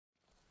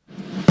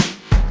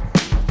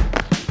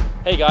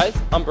Hey guys,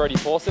 I'm Brodie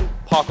Pawson,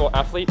 parkour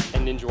athlete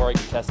and Ninja Warrior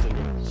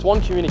contestant.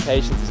 Swann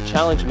Communications has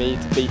challenged me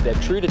to beat their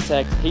True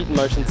Detect heat and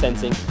motion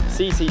sensing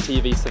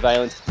CCTV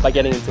surveillance by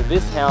getting into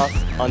this house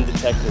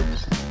undetected.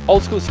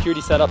 Old school security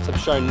setups have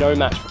shown no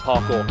match for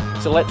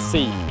parkour, so let's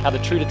see how the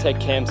True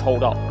Detect cams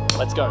hold up.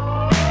 Let's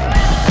go.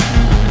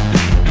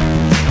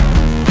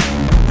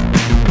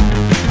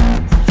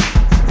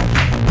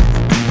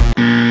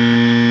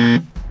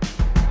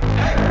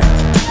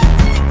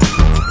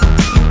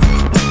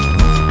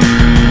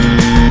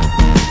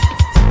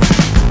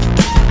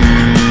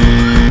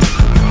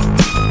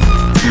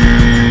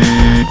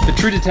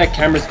 True Detect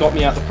cameras got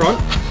me out the front.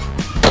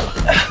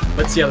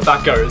 Let's see how the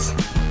back goes.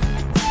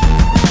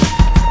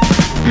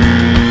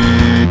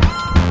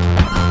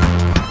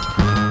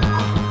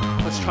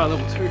 Let's try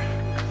level 2.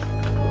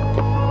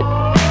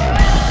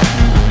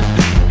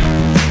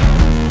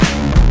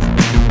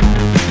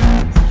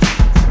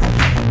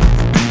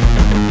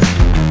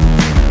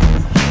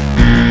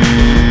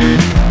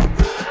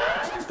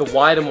 The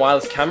wired and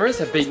wireless cameras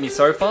have beat me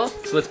so far,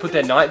 so let's put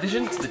their night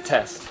vision to the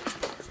test.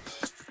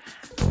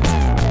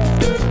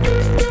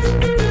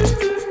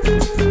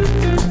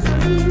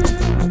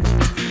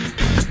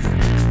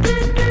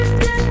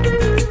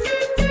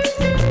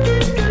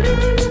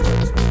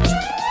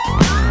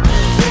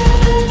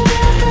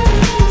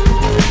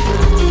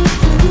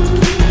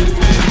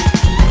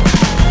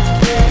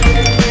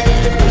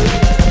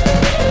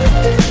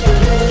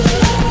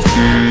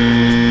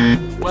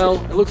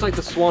 Well, it looks like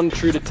the Swann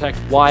True Detect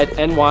wired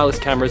and wireless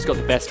cameras got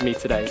the best of me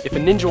today. If a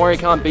Ninja Warrior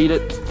can't beat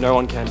it, no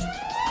one can.